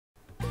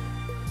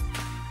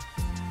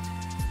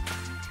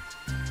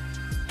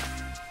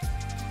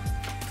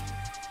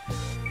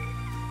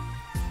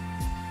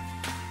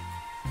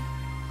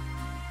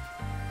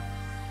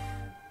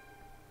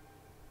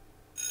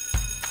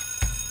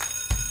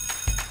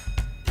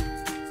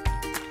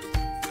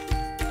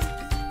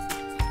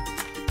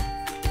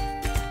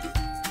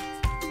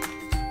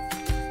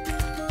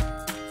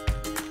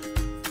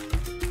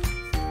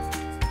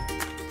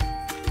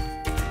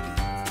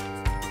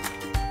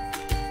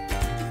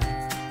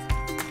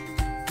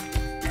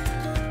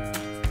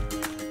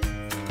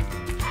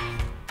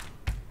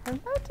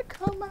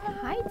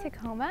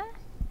Tacoma.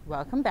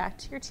 Welcome back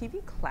to your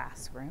TV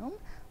classroom.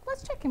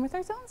 Let's check in with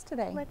our zones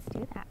today. Let's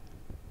do that.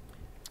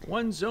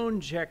 One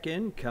zone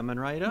check-in coming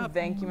right up.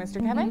 Thank you,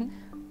 Mr. Kevin.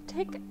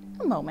 Take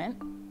a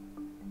moment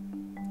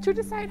to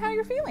decide how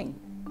you're feeling.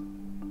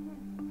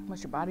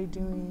 What's your body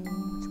doing?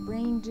 What's your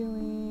brain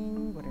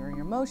doing? What are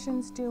your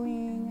emotions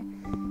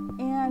doing?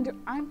 And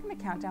I'm going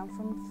to count down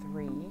from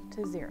 3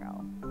 to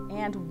 0.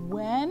 And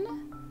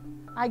when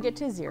I get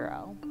to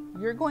 0,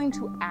 you're going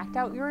to act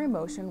out your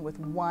emotion with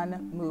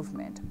one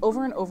movement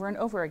over and over and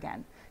over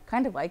again.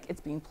 Kind of like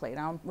it's being played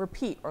on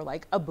repeat, or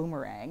like a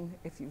boomerang,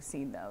 if you've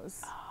seen those.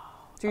 So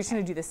you're just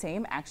going to do the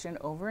same action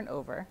over and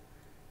over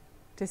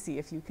to see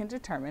if you can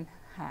determine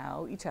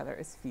how each other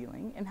is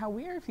feeling and how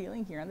we are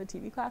feeling here in the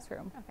TV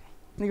classroom.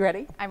 Okay. You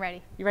ready? I'm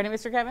ready. You ready,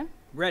 Mr. Kevin?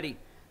 Ready.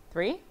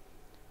 3,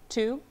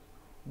 2,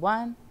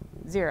 1,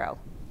 0.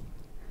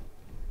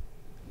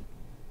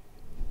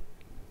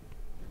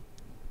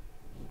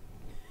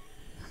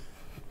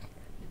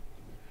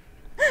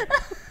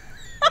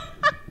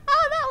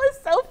 That was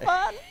so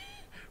fun.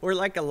 Or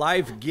like a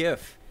live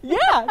GIF. Yeah,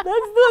 that's kind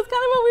of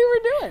what we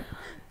were doing.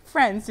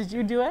 Friends, did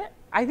you do it?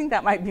 I think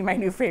that might be my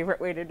new favorite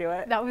way to do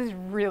it. That was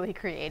really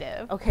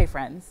creative. Okay,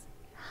 friends,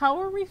 how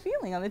are we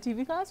feeling on the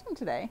TV classroom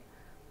today?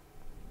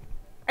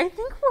 I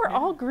think we're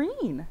all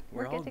green.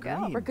 We're all good to go.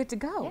 green. We're good to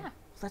go. Yeah.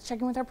 Let's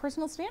check in with our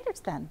personal standards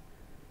then.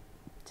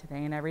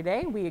 Today and every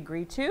day, we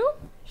agree to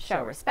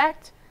Show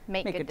respect,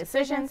 make good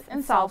decisions,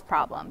 and solve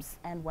problems.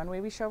 And one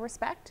way we show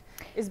respect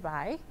is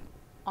by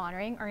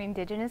Honoring our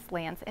indigenous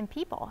lands and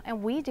people.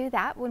 And we do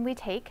that when we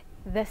take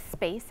the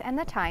space and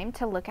the time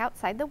to look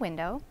outside the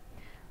window,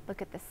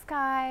 look at the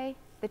sky,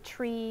 the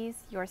trees,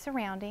 your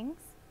surroundings.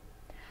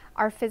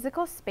 Our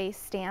physical space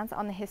stands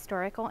on the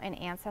historical and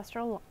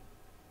ancestral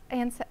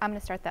I'm going to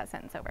start that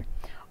sentence over.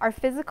 Our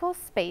physical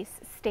space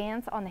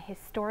stands on the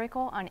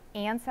historical and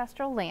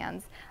ancestral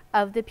lands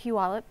of the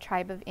Puyallup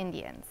tribe of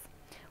Indians.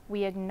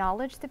 We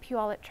acknowledge the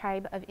Puyallup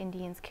tribe of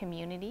Indians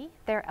community,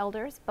 their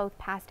elders, both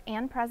past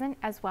and present,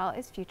 as well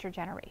as future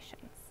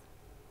generations.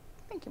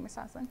 Thank you, Ms.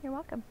 Oslin. You're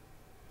welcome.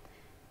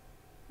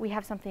 We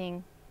have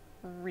something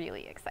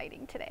really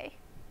exciting today.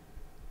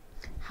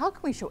 How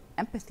can we show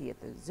empathy at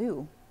the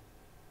zoo?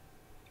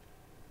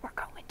 We're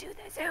going to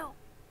the zoo.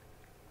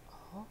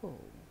 Oh.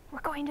 We're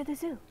going to the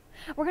zoo.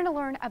 We're going to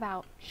learn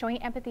about showing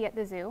empathy at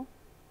the zoo.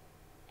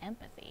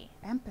 Empathy.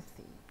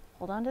 Empathy.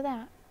 Hold on to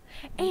that.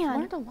 We've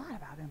And learned a lot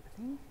about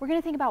empathy. we're going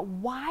to think about,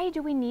 why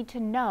do we need to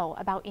know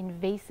about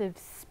invasive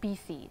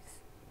species?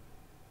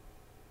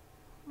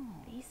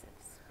 Invasive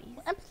species.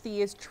 Well,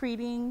 empathy is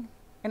treating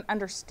and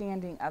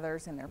understanding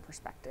others and their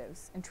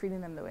perspectives and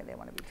treating them the way they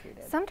want to be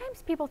treated.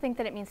 Sometimes people think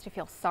that it means to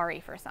feel sorry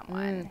for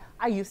someone.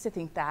 I used to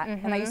think that,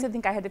 and I used to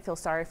think I had to feel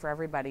sorry for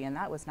everybody, and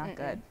that was not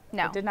good.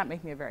 No. It did not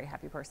make me a very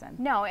happy person.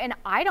 No, and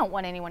I don't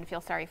want anyone to feel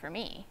sorry for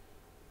me.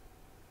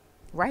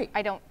 Right.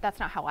 That's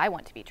not how I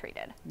want to be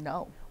treated.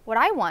 No. What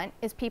I want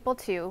is people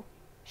to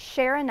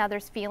share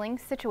another's feeling,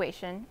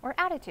 situation, or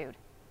attitude.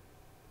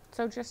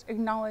 So just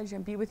acknowledge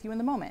and be with you in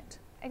the moment.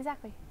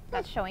 Exactly.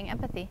 That's showing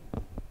empathy.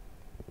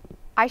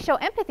 I show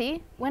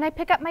empathy when I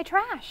pick up my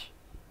trash.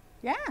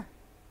 Yeah.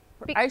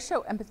 I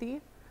show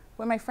empathy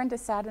when my friend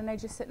is sad and I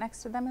just sit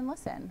next to them and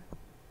listen.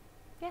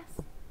 Yes.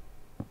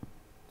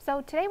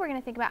 So today we're going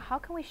to think about, how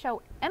can we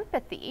show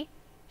empathy,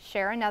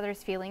 share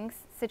another's feelings,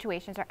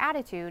 situations, or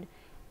attitude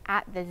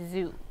at the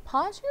zoo.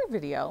 Pause your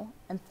video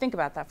and think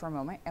about that for a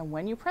moment, and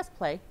when you press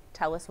play,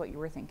 tell us what you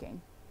were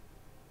thinking.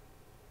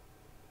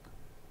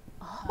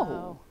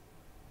 Oh.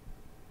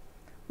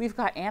 We've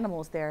got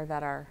animals there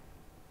that are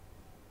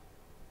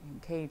in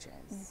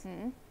cages.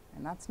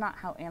 And that's not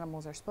how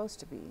animals are supposed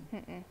to be.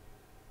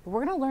 But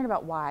we're going to learn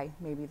about why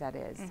maybe that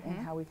is and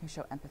how we can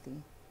show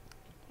empathy.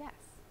 Yes.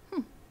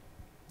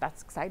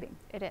 That's exciting.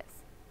 It is.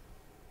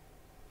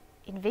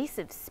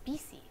 Invasive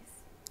species.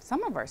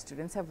 Some of our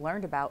students have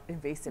learned about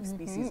invasive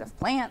species of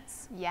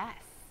plants. Yes.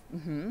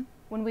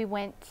 When we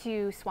went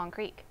to Swan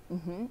Creek.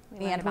 And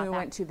when we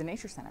went to the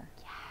Nature Center.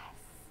 Yes.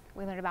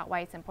 We learned about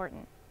why it's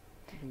important.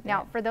 We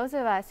Now, did. for those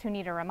of us who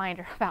need a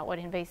reminder about what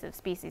invasive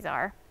species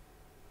are,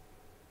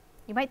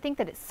 you might think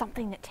that it's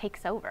something that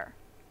takes over.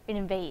 It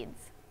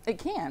invades. It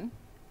can.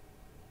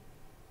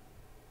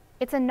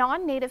 It's a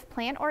non-native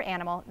plant or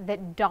animal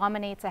that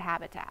dominates a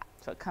habitat.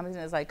 So it comes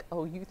in as like,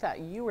 oh, you thought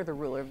you were the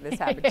ruler of this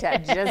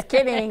habitat. Just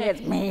kidding,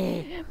 it's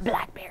me.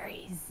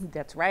 Blackberries.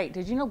 That's right.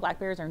 Did you know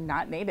blackberries are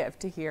not native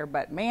to here,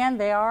 but man,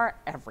 they are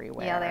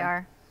everywhere. Yeah, they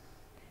are.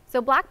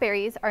 So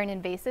blackberries are an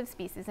invasive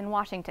species in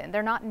Washington.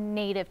 They're not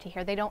native to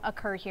here. They don't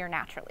occur here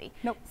naturally.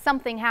 Nope.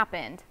 Something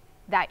happened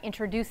that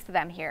introduced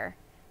them here,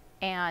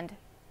 and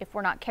if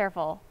we're not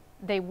careful,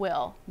 they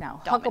will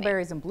Now, dominate.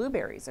 huckleberries and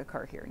blueberries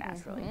occur here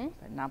naturally,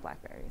 but not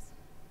blackberries.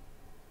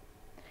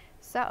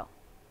 So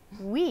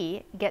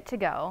we get to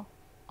go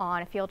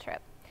on a field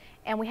trip,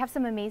 and we have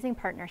some amazing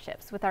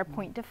partnerships with our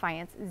Point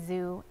Defiance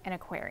Zoo and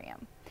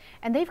Aquarium.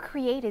 And they've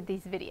created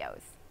these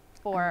videos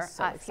for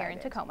so us here in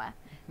excited. Tacoma.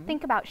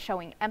 Think about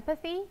showing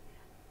empathy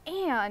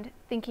and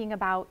thinking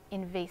about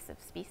invasive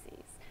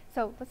species.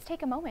 So let's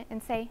take a moment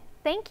and say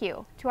thank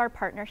you to our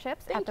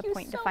partnerships at the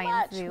Point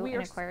Defiance Zoo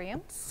and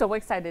Aquarium. So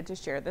excited to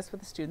share this with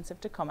the students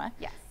of Tacoma.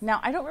 Yes. Now,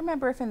 I don't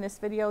remember if in this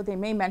video they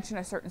may mention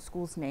a certain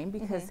school's name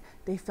because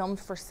they filmed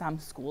for some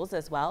schools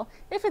as well.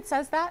 If it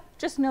says that,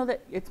 just know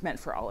that it's meant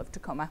for all of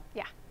Tacoma.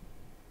 Yeah.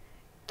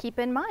 Keep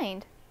in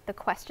mind the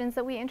questions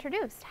that we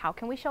introduced. How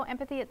can we show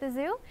empathy at the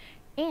zoo?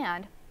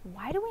 And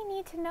why do we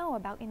need to know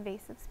about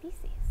invasive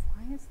species?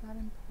 Why is that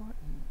important?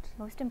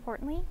 Most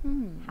importantly,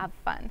 have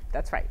fun.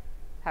 That's right.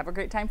 Have a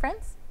great time,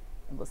 friends,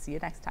 and we'll see you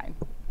next time.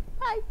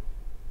 Bye.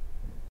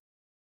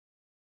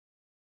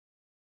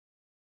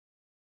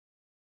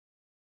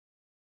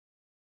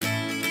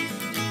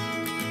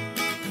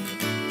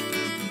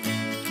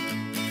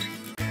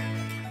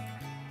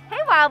 Hey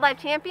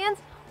Wildlife Champions!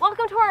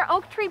 Welcome to our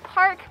Oak Tree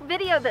Park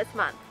video this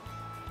month.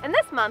 And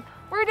this month,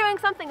 we're doing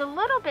something a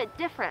little bit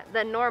different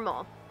than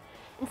normal.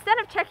 Instead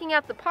of checking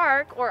out the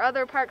park or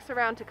other parks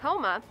around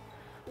Tacoma,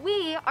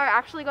 we are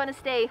actually going to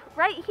stay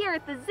right here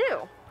at the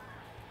zoo.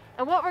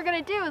 And what we're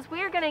going to do is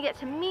we're going to get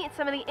to meet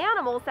some of the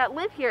animals that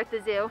live here at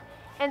the zoo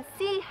and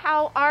see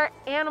how our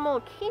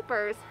animal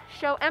keepers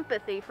show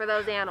empathy for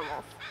those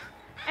animals.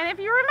 And if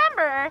you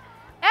remember,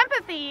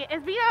 empathy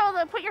is being able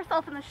to put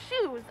yourself in the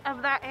shoes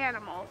of that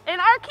animal. And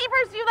our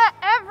keepers do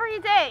that every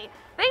day.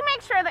 They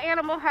make sure the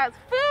animal has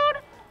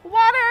food,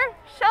 water,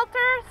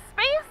 shelter,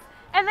 space,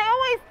 and they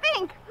always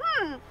think,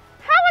 how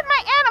would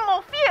my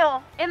animal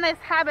feel in this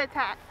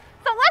habitat?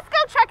 So let's go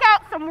check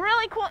out some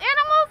really cool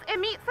animals and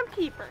meet some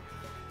keepers.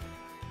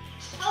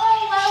 Hello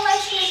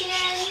Wildlife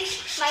Champions!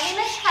 My name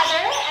is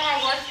Heather and I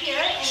work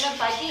here in the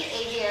Budgie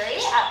Aviary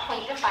at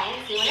Point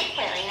Defiance Zoo and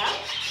Aquarium.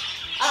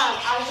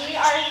 We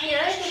are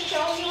here to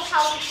show you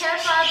how to care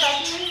for our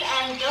budgies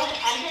and build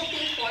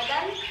empathy for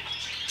them.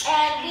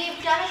 And we've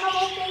done a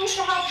couple of things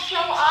to help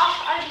show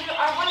off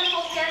our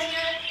wonderful care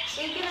here.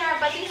 We've given our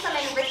budgies some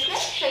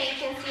enrichment, so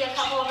you can see a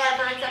couple of our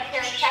birds up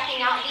here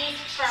checking out these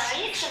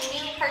ferns, some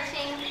new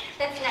perching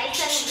that's nice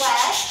and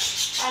wet,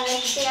 and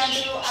this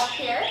bamboo up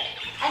here.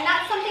 And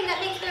that's something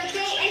that makes their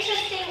day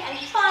interesting and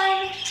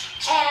fun,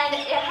 and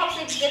it helps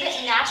exhibit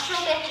natural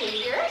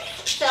behaviors.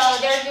 So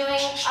they're doing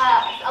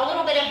a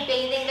little bit of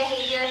bathing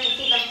behavior. You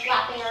see them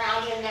flapping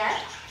around in there.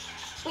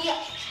 We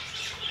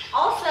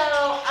also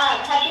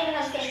have given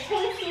them some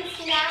tasty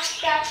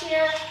snacks back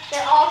here.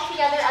 They're all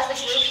together as a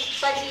group.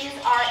 Budgies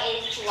are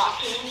a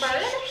flocking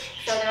bird,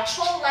 so their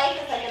whole life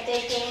is like a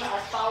big game of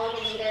follow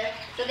the leader.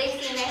 So they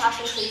see they have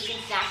some tasty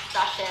snacks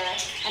back there,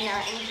 and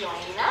they're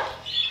enjoying them.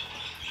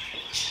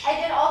 I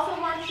did also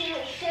want to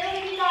share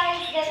with you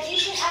guys that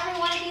each and every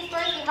one of these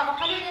birds, we have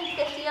 150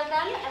 of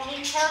them, and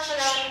we care for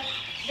them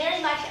very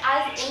much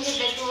as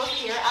individuals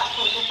here at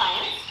Point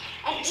Defiance.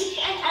 And each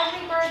and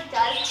every bird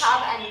does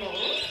have a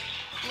name.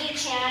 We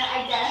can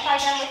identify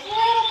them with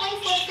little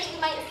bracelets that you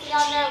might see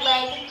on their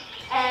leg,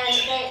 and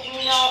that you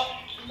know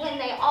when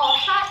they all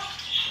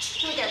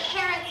hatch, who their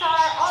parents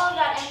are, all of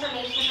that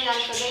information for them,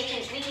 so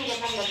we can give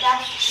them the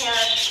best care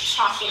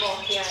possible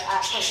here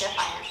at Point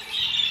Defiance.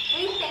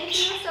 We thank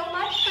you so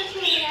much for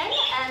tuning in,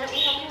 and we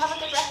hope you have a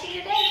good rest of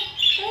your day.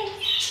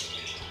 Thanks.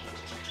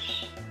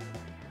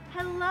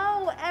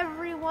 Hello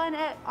everyone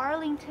at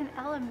Arlington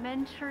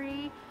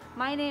Elementary.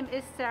 My name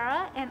is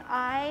Sarah and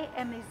I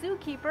am a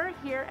zookeeper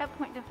here at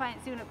Point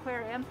Defiance Zoo and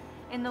Aquarium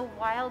in the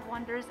Wild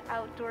Wonders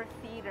Outdoor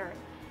Theater.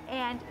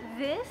 And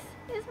this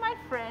is my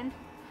friend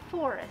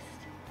Forrest.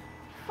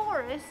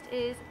 Forrest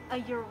is a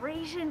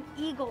Eurasian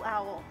eagle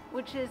owl,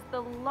 which is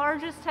the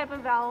largest type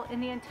of owl in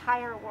the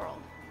entire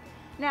world.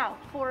 Now,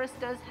 Forrest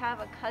does have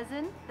a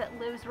cousin that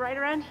lives right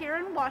around here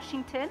in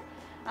Washington,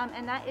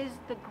 and that is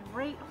the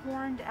great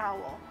horned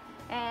owl.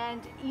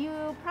 And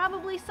you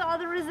probably saw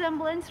the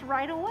resemblance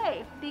right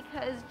away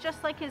because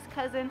just like his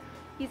cousin,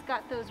 he's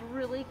got those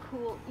really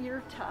cool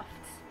ear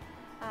tufts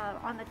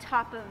on the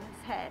top of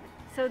his head.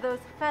 So those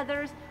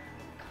feathers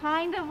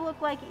kind of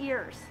look like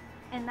ears,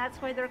 and that's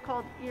why they're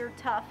called ear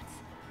tufts.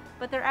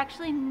 But they're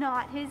actually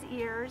not his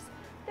ears,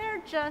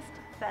 they're just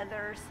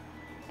feathers.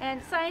 And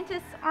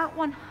scientists aren't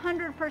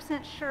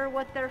 100% sure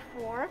what they're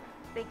for.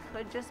 They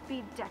could just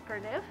be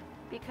decorative,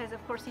 because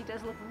of course he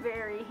does look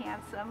very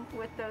handsome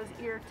with those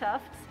ear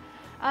tufts.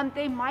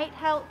 They might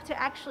help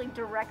to actually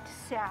direct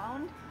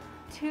sound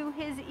to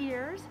his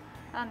ears.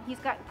 He's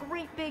got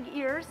great big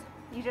ears.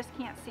 You just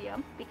can't see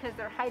them because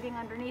they're hiding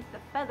underneath the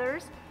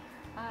feathers,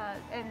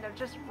 and they're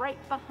just right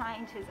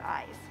behind his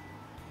eyes.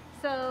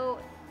 So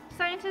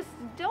scientists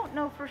don't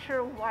know for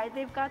sure why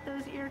they've got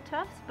those ear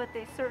tufts, but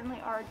they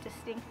certainly are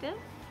distinctive,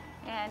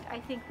 and I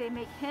think they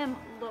make him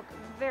look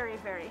very,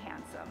 very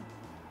handsome.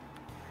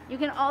 You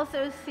can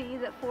also see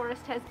that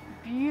Forrest has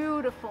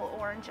beautiful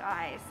orange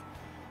eyes.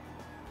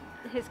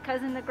 His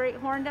cousin, the great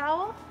horned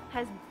owl,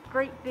 has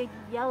great big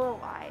yellow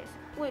eyes,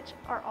 which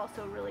are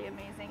also really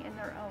amazing in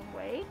their own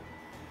way.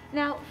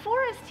 Now,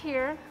 Forrest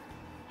here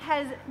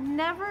has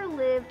never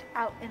lived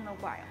out in the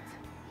wild.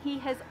 He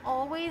has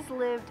always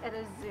lived at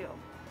a zoo.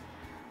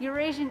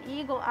 Eurasian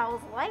eagle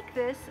owls like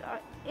this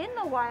in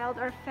the wild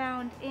are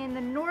found in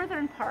the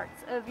northern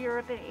parts of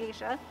Europe and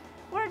Asia,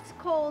 where it's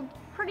cold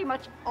pretty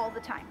much all the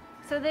time.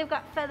 So they've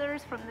got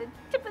feathers from the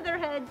tip of their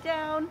head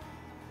down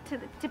to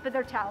the tip of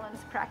their talons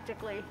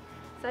practically.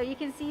 So you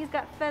can see he's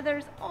got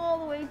feathers all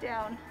the way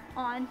down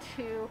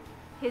onto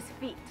his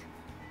feet.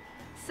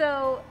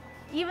 So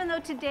even though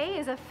today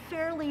is a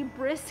fairly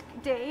brisk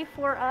day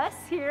for us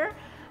here,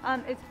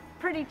 it's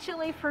pretty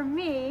chilly for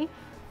me,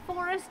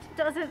 Forrest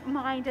doesn't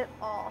mind at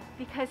all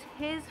because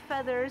his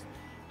feathers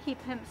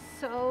keep him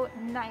so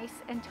nice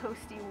and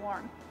toasty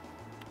warm.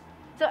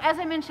 So as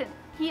I mentioned,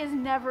 he has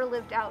never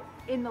lived out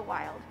in the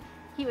wild.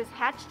 He was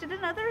hatched at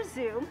another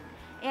zoo,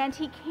 and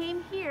he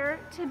came here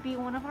to be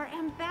one of our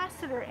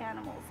ambassador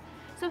animals.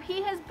 So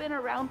he has been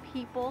around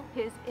people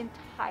his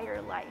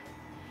entire life.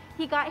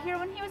 He got here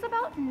when he was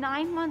about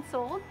 9 months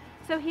old,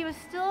 so he was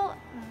still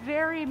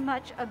very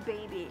much a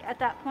baby at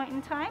that point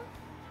in time,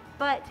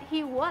 but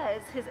he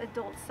was his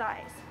adult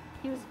size.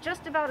 He was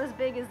just about as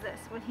big as this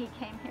when he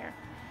came here.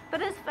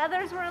 But his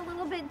feathers were a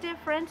little bit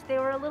different. They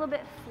were a little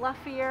bit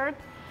fluffier,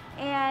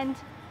 and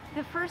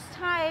the first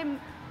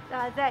time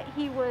that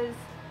he was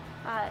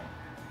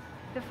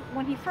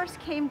when he first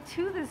came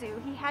to the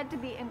zoo, he had to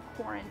be in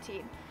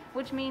quarantine,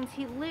 which means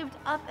he lived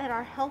up at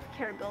our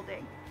healthcare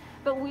building.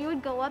 But we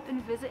would go up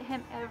and visit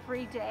him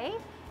every day,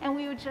 and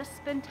we would just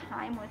spend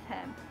time with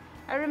him.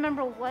 I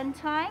remember one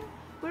time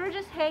we were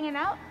just hanging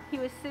out. He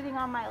was sitting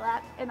on my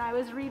lap, and I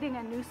was reading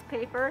a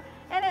newspaper,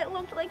 and it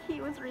looked like he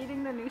was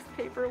reading the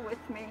newspaper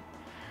with me.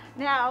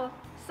 Now,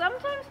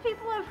 sometimes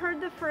people have heard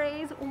the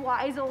phrase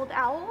wise old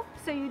owl,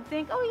 so you'd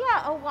think, oh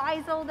yeah, a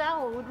wise old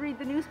owl would read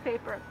the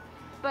newspaper.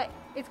 But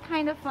it's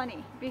kind of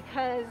funny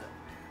because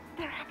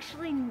they're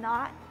actually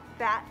not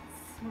that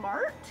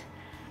smart.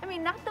 I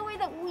mean, not the way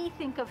that we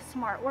think of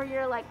smart, where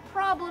you're like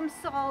problem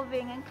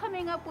solving and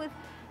coming up with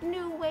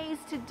new ways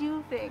to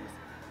do things.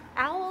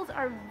 Owls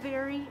are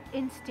very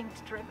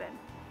instinct driven,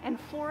 and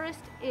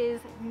Forrest is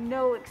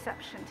no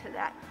exception to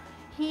that.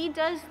 He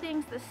does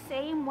things the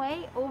same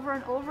way over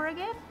and over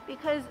again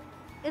because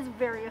it's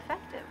very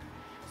effective.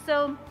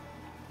 So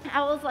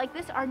owls like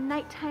this are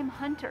nighttime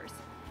hunters.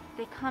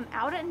 They come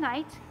out at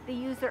night, they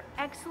use their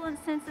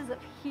excellent senses of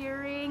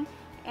hearing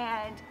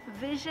and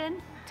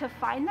vision to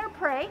find their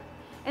prey,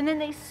 and then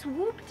they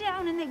swoop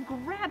down and they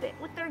grab it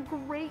with their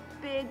great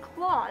big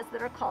claws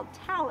that are called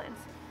talons.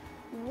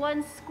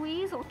 One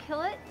squeeze will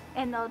kill it,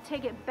 and they'll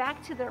take it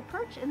back to their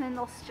perch, and then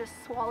they'll just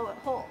swallow it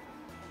whole.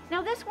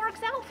 Now this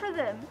works out for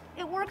them.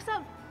 It works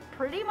out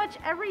pretty much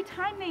every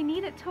time they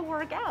need it to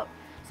work out.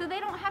 So they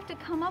don't have to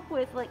come up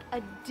with like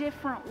a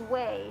different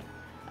way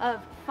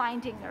of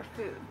finding their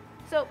food.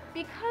 So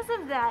because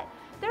of that,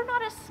 they're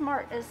not as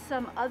smart as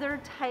some other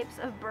types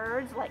of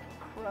birds like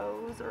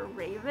crows or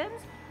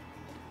ravens.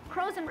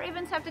 Crows and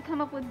ravens have to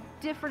come up with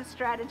different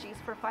strategies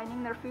for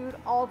finding their food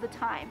all the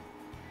time.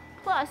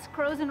 Plus,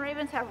 crows and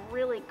ravens have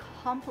really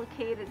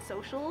complicated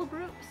social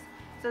groups.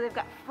 So they've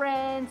got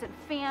friends and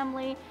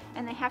family,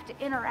 and they have to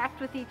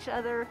interact with each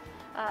other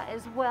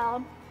as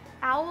well.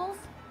 Owls,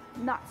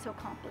 not so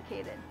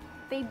complicated.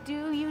 They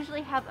do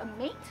usually have a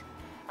mate,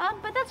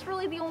 but that's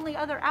really the only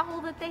other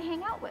owl that they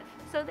hang out with.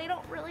 So they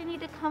don't really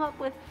need to come up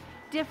with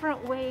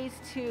different ways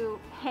to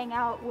hang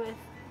out with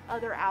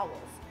other owls.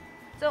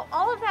 So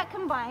all of that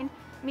combined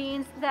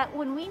means that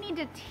when we need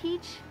to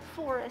teach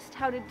Forrest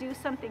how to do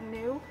something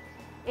new,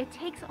 it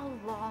takes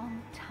a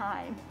long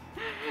time.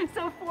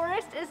 So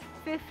Forrest is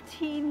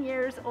 15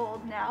 years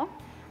old now,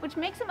 which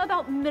makes him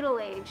about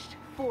middle-aged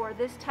for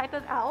this type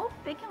of owl.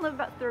 They can live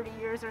about 30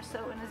 years or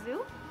so in a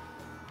zoo.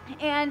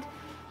 And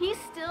he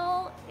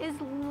still is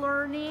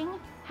learning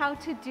how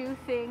to do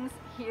things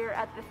here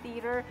at the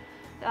theater,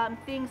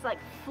 things like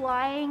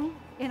flying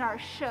in our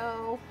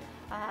show,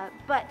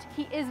 but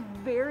he is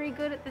very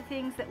good at the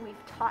things that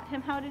we've taught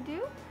him how to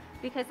do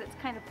because it's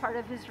kind of part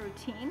of his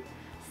routine.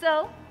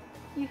 So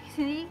you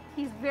see,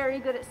 he's very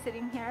good at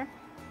sitting here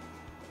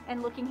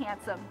and looking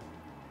handsome,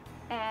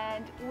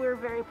 and we're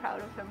very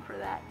proud of him for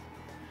that.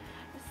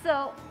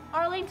 So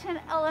Arlington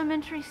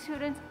Elementary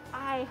students,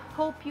 I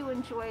hope you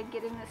enjoyed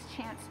getting this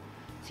chance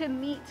to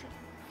meet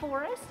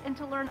Forrest and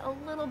to learn a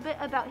little bit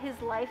about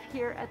his life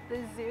here at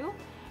the zoo,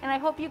 and I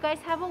hope you guys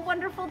have a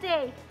wonderful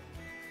day.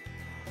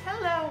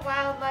 Hello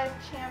wildlife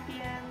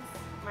champions,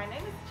 my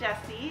name is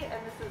Jessie and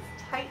this is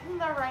Titan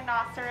the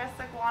rhinoceros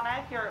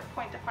iguana here at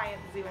Point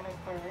Defiance Zoo and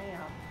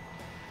Aquarium.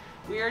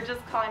 We are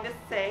just calling to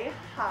say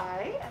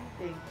hi and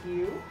thank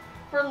you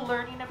for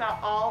learning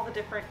about all the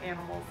different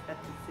animals at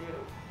the zoo.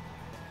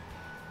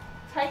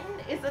 Titan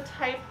is a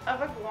type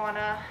of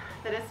iguana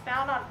that is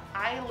found on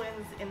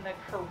islands in the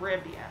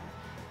Caribbean.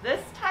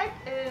 This type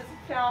is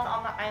found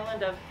on the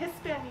island of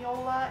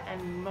Hispaniola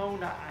and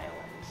Mona Island.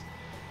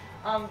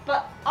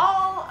 But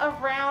all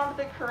around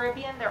the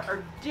Caribbean there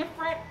are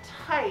different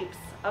types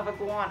of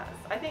iguanas.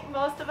 I think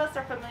most of us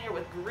are familiar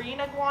with green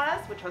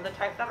iguanas, which are the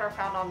type that are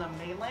found on the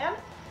mainland.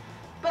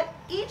 But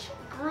each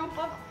group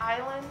of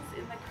islands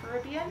in the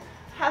Caribbean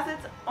has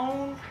its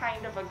own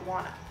kind of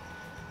iguana.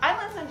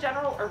 Islands in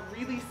general are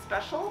really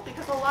special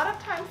because a lot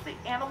of times the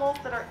animals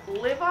that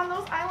live on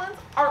those islands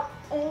are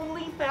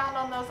only found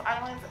on those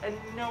islands and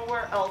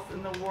nowhere else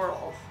in the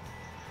world.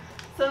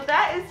 So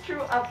that is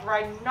true of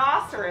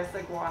rhinoceros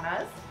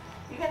iguanas.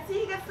 You can see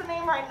he gets the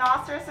name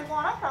rhinoceros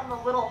iguana from the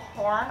little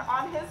horn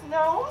on his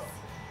nose.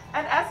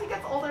 And as he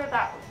gets older,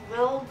 that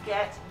will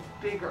get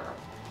bigger.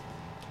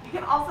 You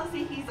can also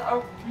see he's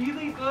a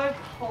really good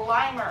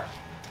climber.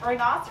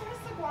 Rhinoceros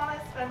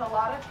iguanas spend a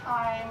lot of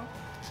time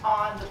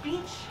on the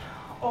beach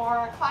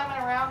or climbing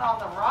around on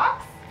the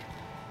rocks,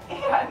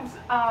 and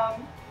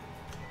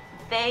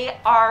they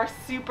are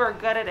super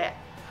good at it.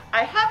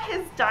 I have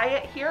his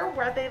diet here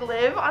where they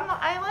live on the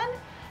island.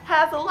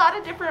 Has a lot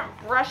of different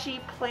brushy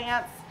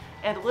plants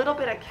and a little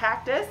bit of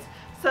cactus.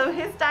 So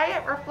his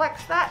diet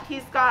reflects that.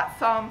 He's got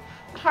some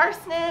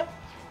parsnip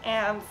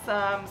and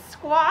some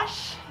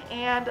squash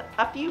and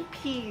a few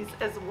peas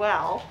as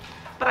well.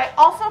 But I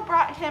also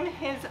brought him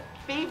his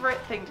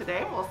favorite thing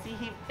today. We'll see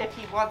if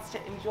he wants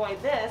to enjoy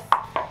this.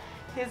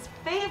 His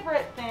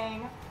favorite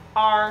thing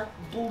are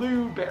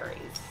blueberries.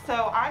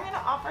 So I'm going to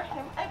offer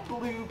him a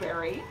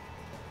blueberry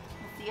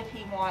and see if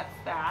he wants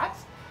that.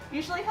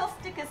 Usually he'll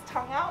stick his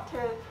tongue out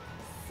to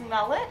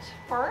smell it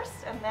first,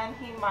 and then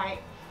he might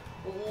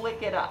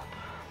lick it up.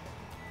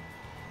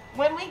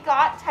 When we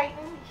got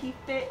Titan, he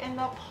fit in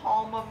the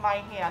palm of my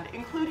hand,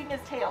 including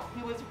his tail.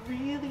 He was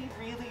really,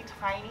 really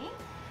tiny.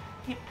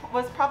 He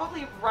was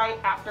probably right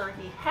after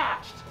he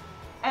hatched.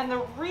 And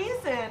the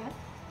reason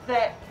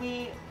that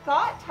we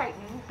got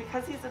Titan,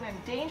 because he's an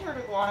endangered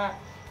iguana,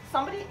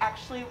 somebody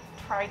actually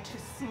tried to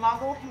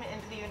smuggle him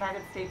into the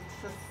United States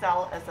to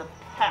sell as a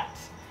pet.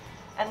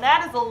 And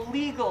that is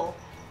illegal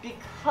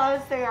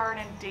because they are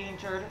an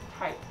endangered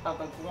type of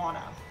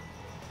iguana.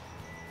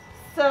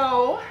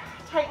 So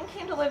Titan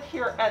came to live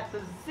here at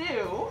the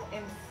zoo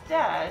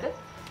instead,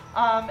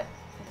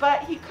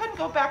 but he couldn't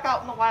go back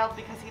out in the wild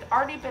because he'd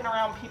already been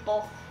around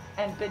people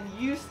and been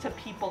used to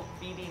people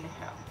feeding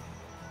him.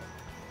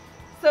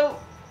 So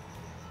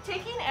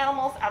taking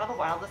animals out of the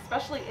wild,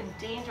 especially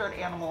endangered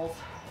animals,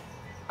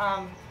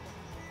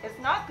 is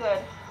not good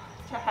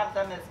to have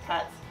them as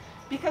pets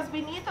because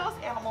we need those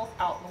animals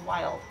out in the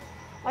wild.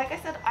 Like I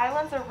said,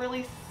 islands are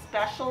really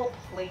special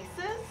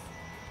places,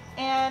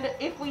 and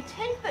if we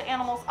take the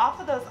animals off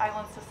of those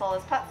islands to sell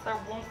as pets, there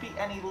won't be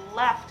any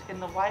left in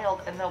the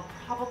wild, and they'll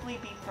probably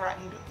be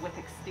threatened with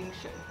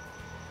extinction.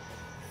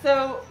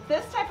 So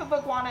this type of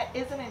iguana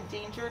is an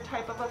endangered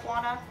type of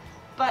iguana,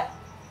 but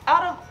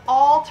out of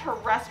all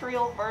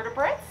terrestrial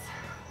vertebrates,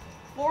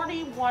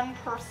 41%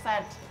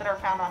 that are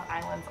found on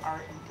islands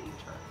are in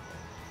danger.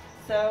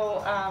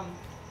 So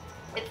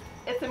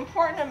it's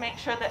important to make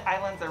sure that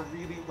islands are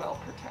really well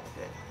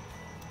protected.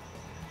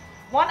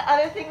 One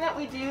other thing that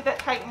we do that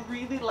Titan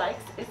really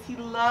likes is he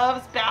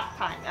loves bath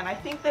time, and I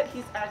think that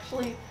he's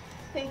actually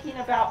thinking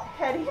about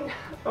heading,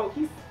 oh,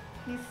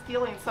 he's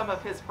stealing some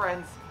of his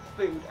friend's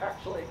food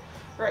actually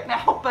right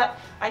now, but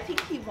I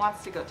think he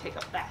wants to go take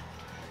a bath.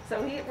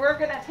 So we're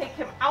going to take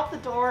him out the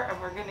door and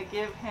we're going to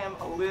give him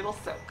a little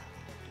soak.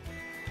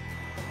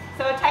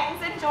 So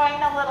Titan's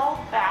enjoying a little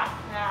bath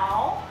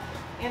now.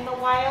 In the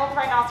wild,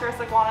 rhinoceros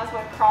iguanas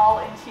would crawl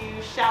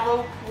into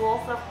shallow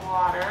pools of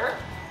water,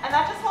 and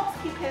that just helps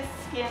keep his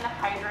skin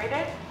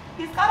hydrated.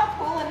 He's got a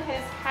pool in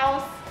his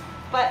house,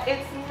 but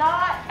it's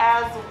not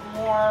as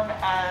warm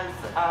as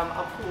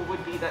a pool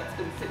would be that's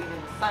been sitting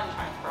in the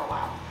sunshine for a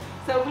while.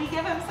 So we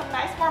give him some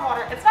nice warm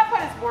water. It's not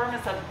quite as warm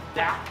as a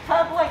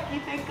bathtub like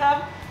you think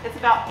of. It's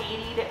about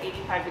 80 to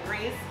 85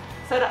 degrees.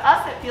 So to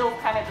us it feels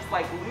kind of just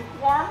like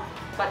lukewarm,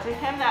 but to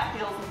him that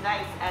feels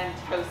nice and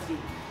toasty.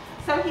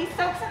 So he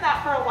soaks in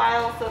that for a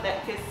while so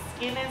that his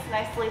skin is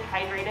nicely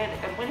hydrated,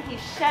 and when he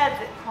sheds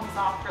it comes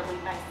off really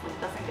nicely, it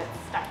doesn't get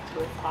stuck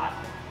to his body.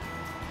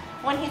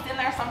 When he's in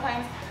there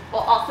sometimes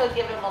we'll also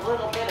give him a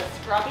little bit of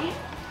scrubbing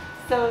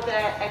so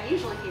that, and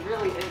usually he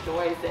really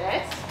enjoys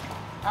it,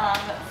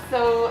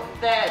 so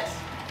that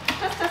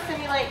just to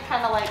simulate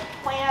kind of like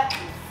plants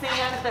and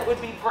sand that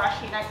would be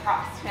brushing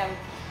across him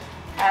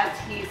as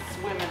he's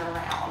swimming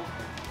around.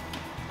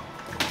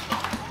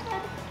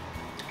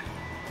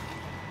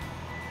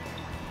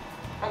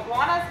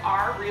 Iguanas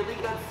are really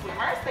good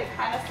swimmers. They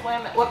kind of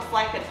swim, it looks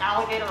like an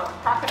alligator or a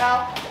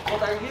crocodile. Well,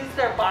 they use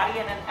their body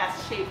in an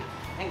S shape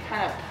and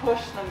kind of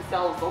push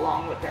themselves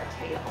along with their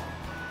tail.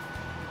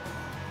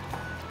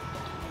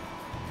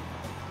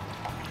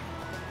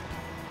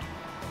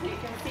 You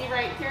can see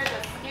right here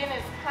the skin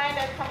is kind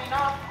of coming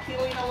off,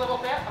 peeling a little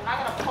bit. I'm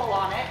not going to pull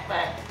on it,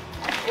 but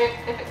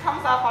if it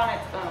comes off on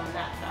its own,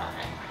 that's all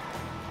right.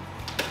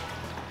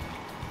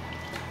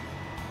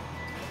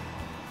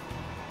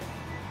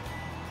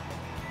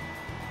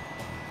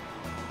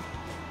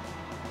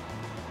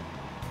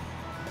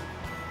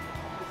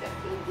 Does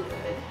that feel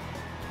good?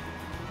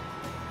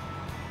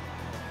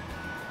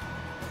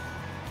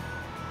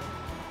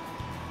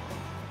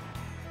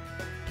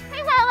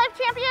 Hey wildlife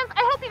champions,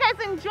 I hope you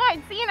guys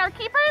enjoyed seeing our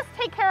keepers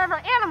take care of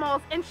our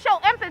animals and show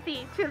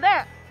empathy to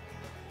them.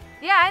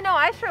 Yeah, I know.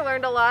 I sure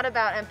learned a lot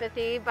about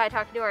empathy by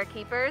talking to our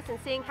keepers and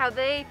seeing how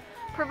they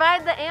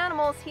provide the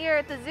animals here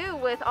at the zoo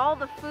with all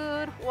the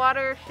food,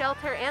 water,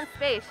 shelter, and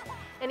space,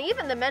 and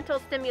even the mental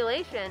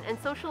stimulation and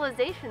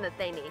socialization that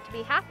they need to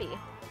be happy.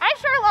 I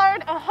sure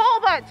learned a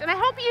whole bunch, and I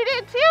hope you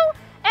did too.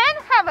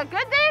 And have a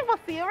good day. We'll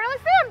see you really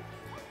soon.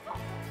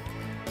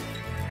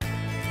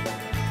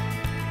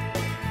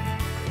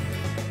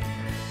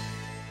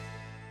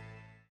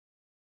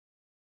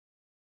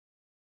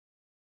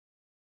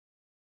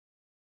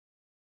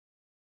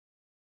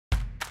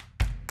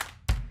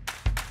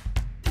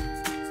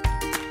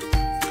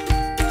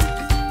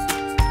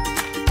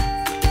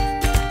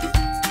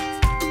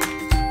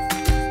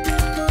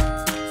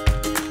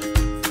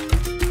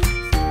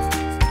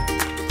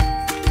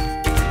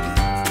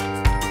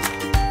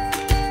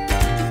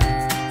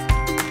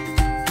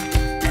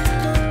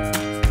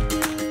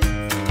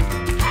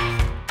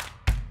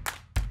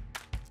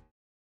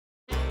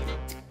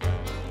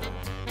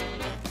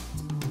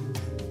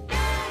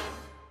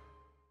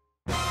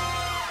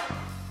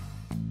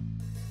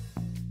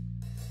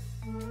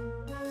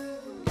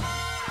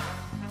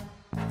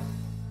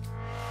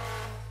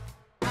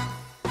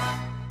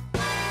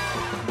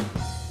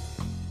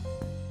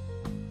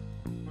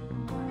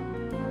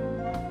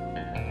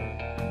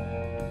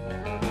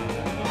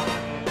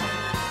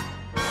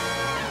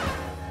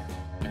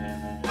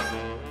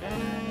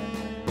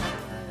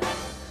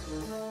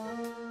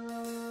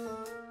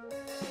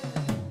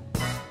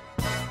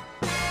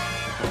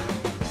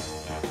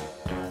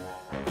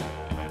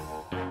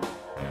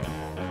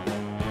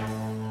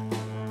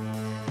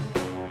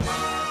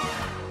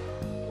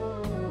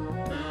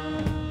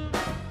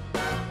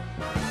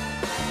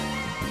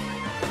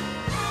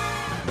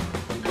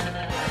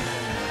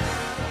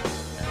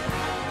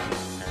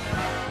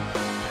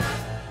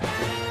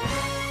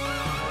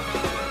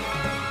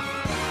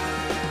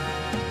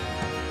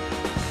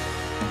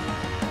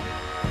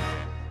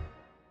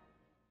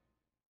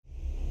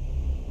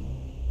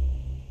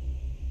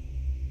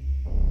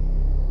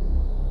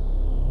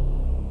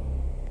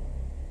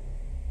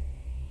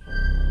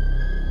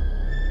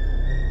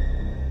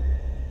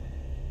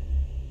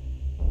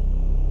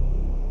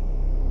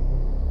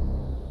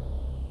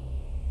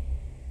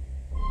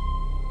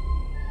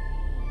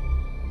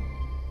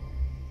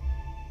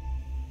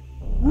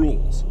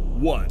 Rules.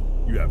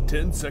 1. You have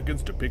 10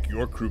 seconds to pick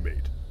your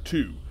crewmate.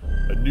 2.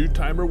 A new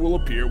timer will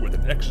appear with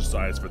an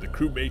exercise for the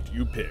crewmate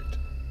you picked.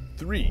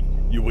 3.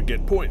 You will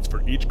get points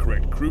for each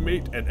correct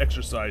crewmate and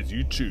exercise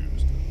you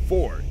choose.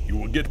 4. You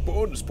will get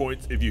bonus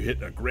points if you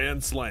hit a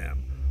grand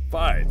slam.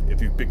 5.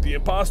 If you pick the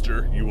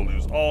imposter, you will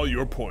lose all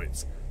your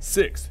points.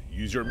 6.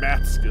 Use your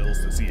math skills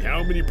to see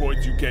how many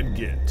points you can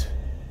get.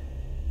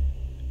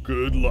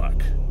 Good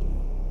luck.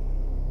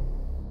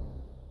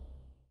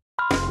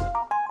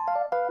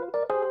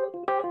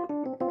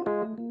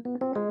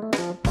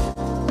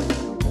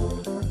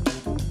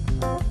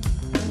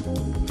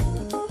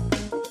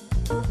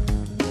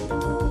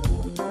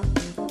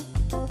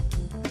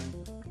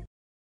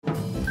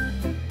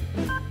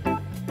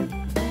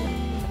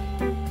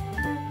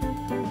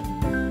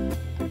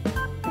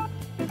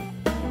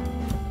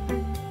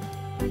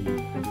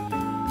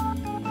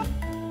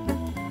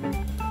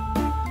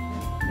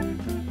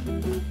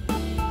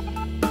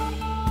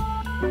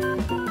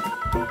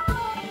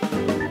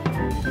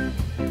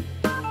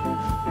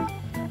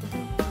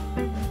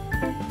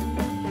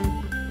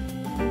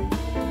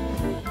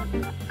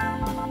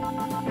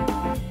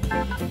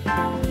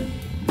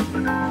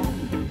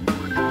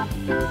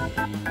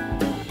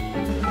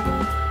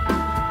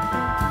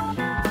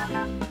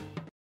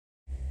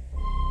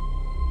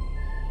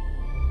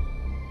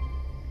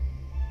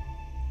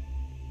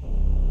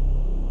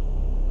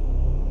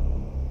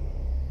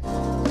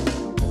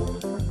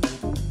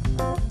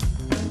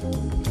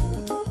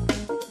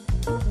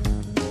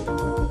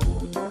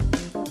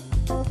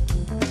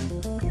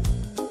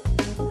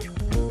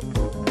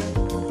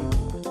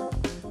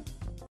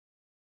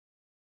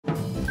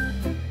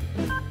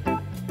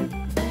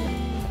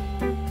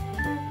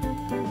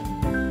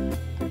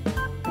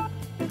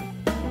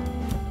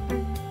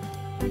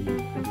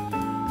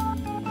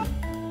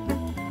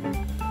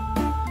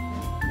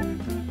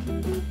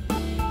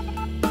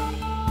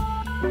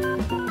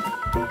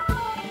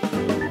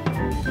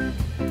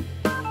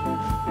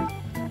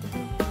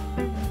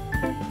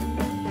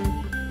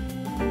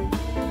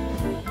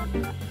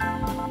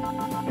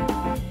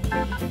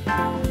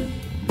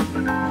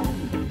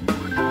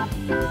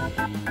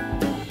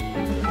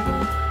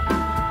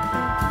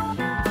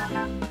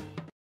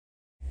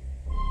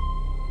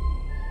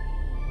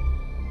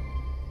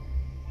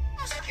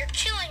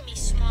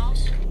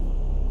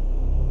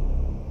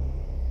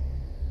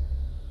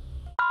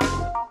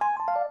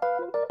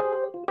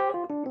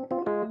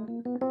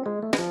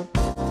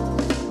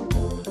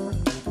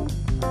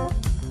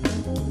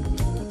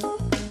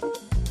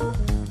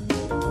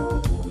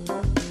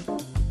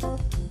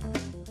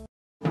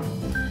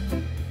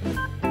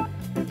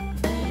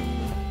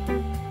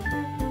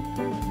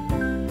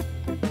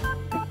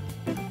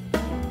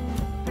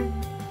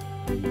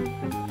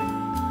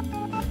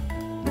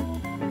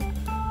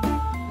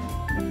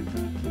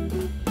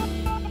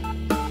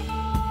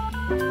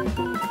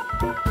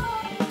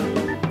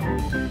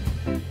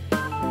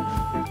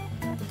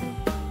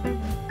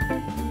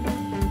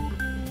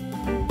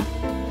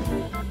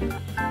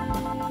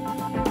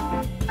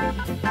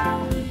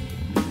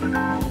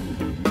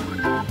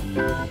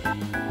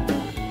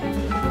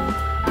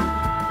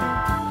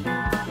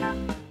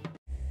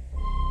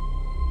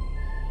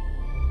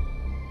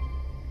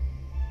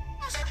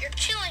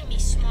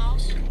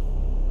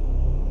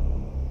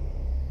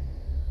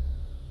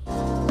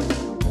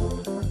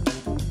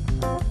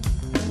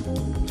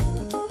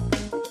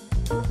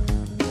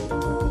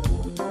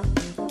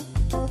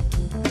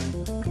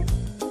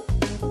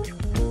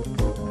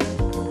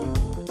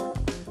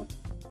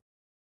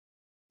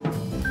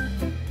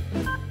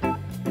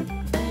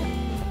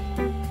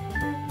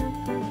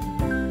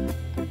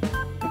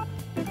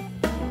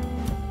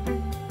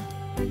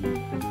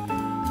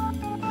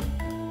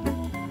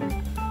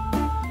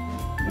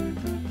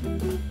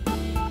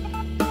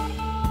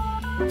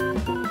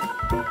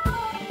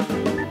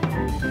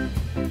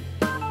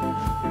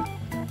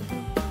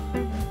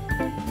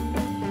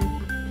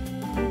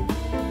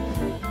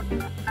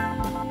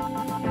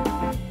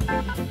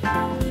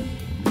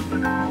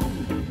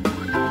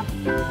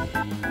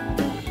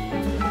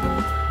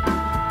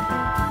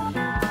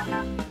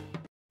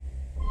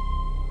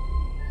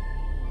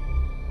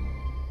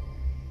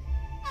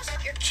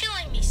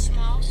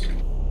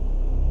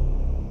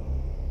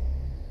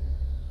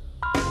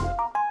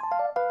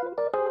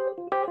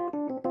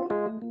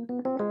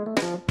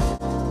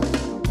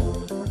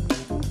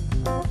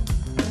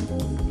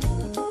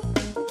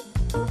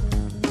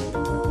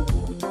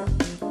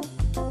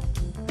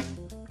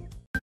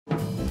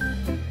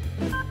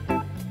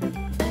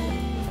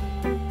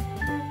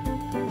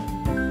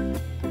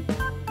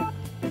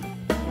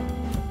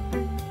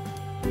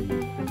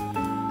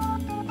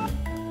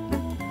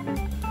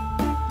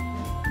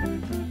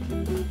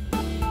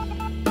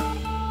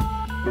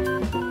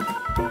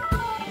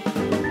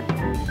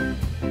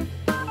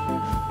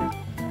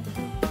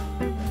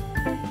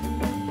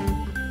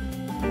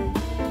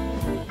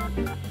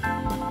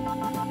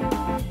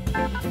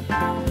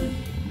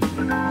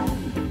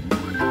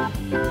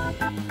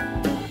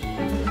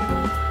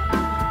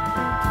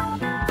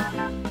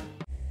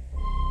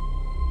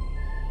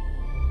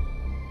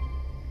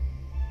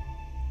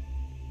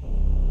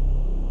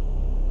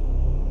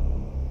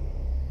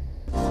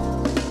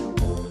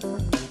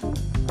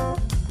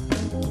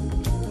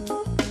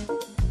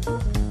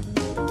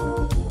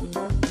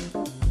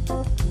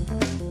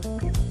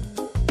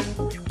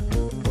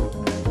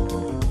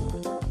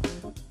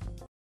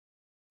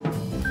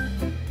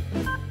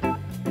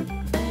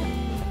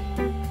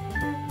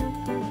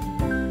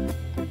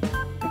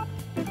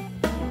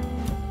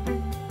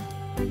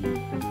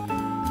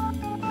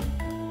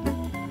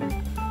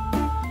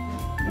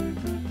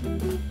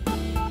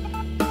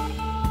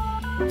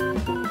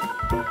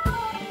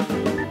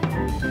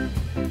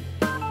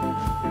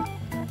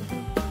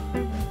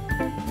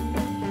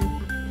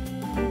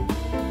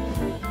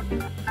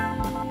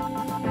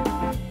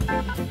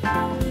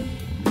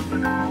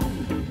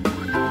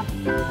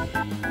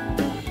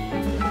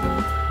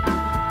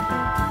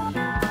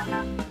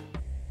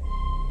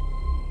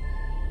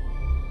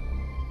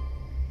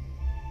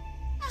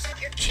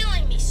 You're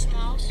killing me,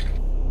 Smalls.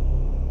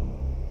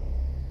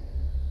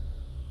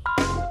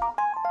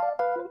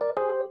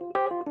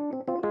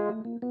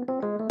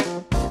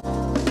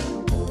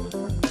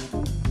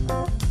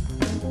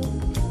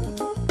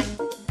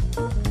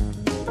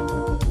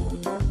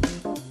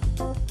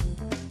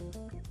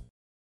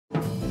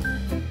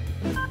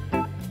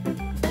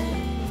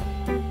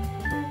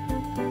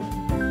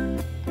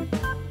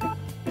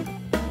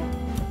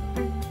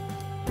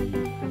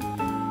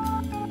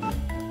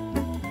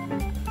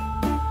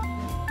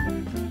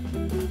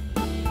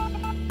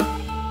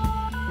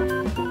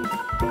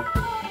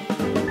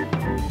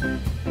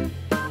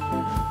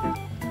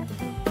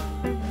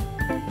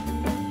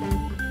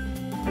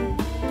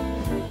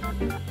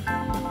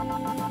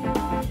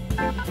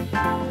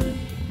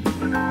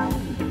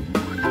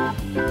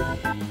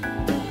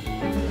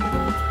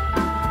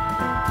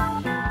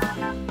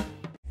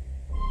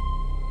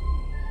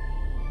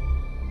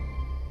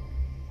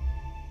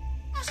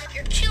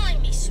 You're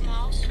killing me,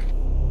 Smalls.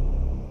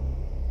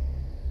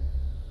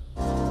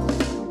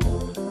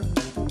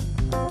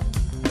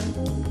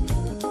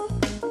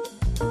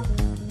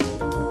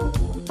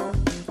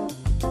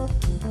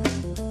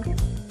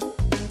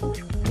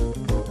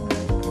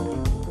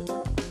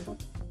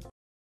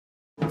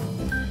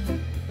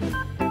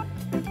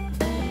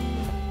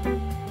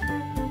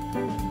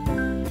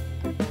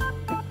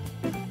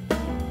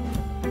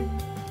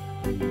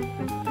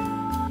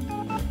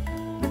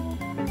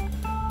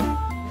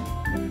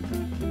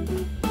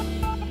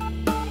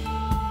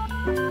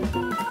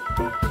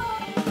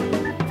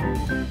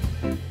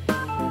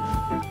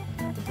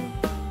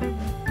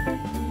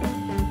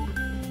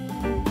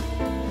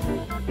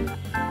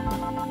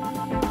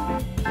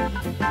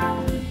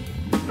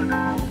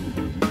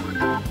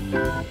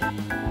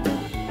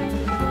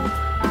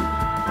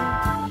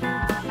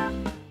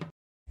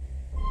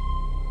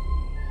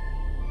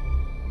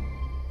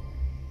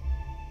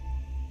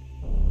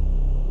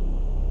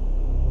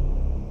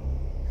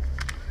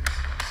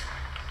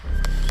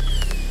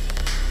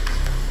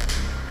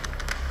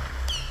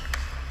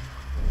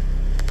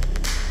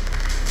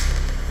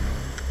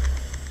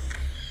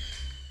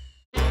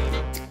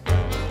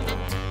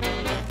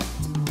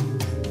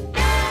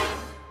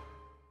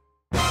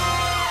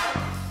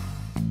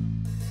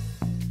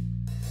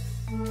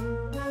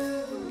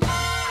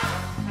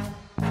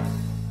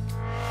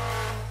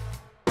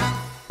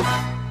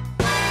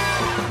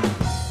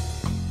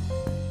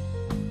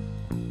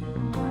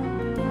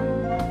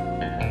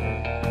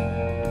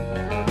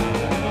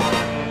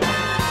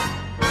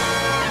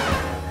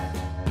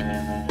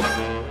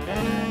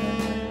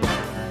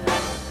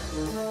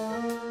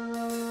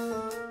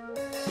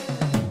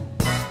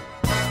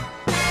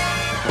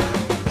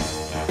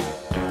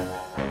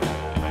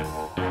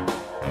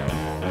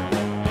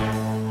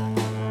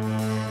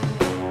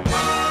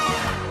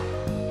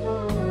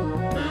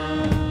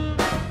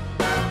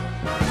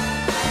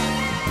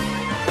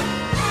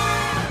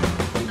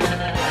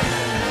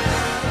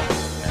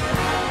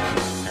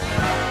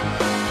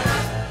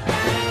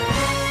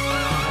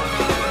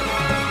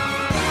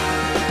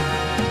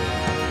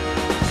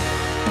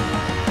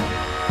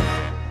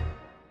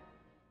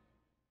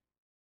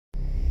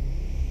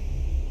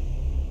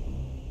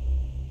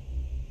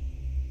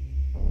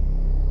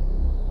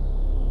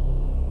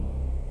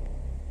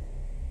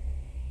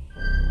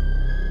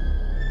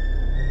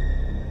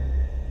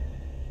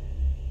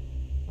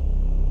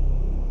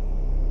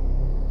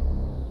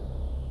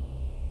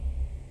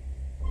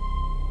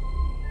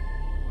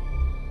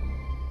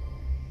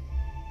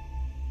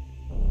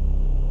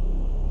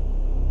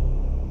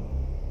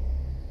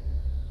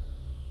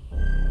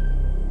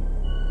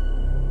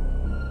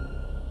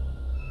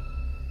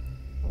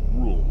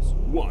 Rules.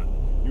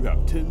 1. You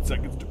have 10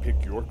 seconds to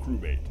pick your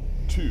crewmate.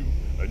 2.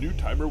 A new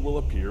timer will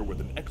appear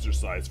with an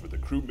exercise for the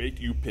crewmate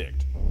you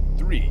picked.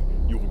 3.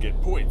 You will get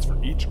points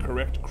for each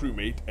correct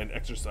crewmate and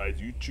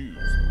exercise you choose.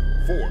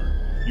 4.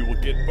 You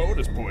will get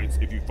bonus points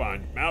if you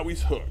find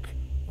Maui's hook.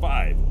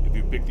 5. If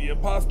you pick the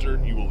imposter,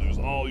 you will lose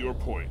all your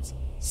points.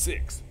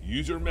 6.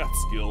 Use your math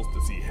skills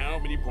to see how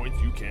many points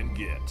you can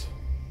get.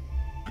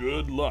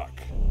 Good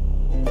luck.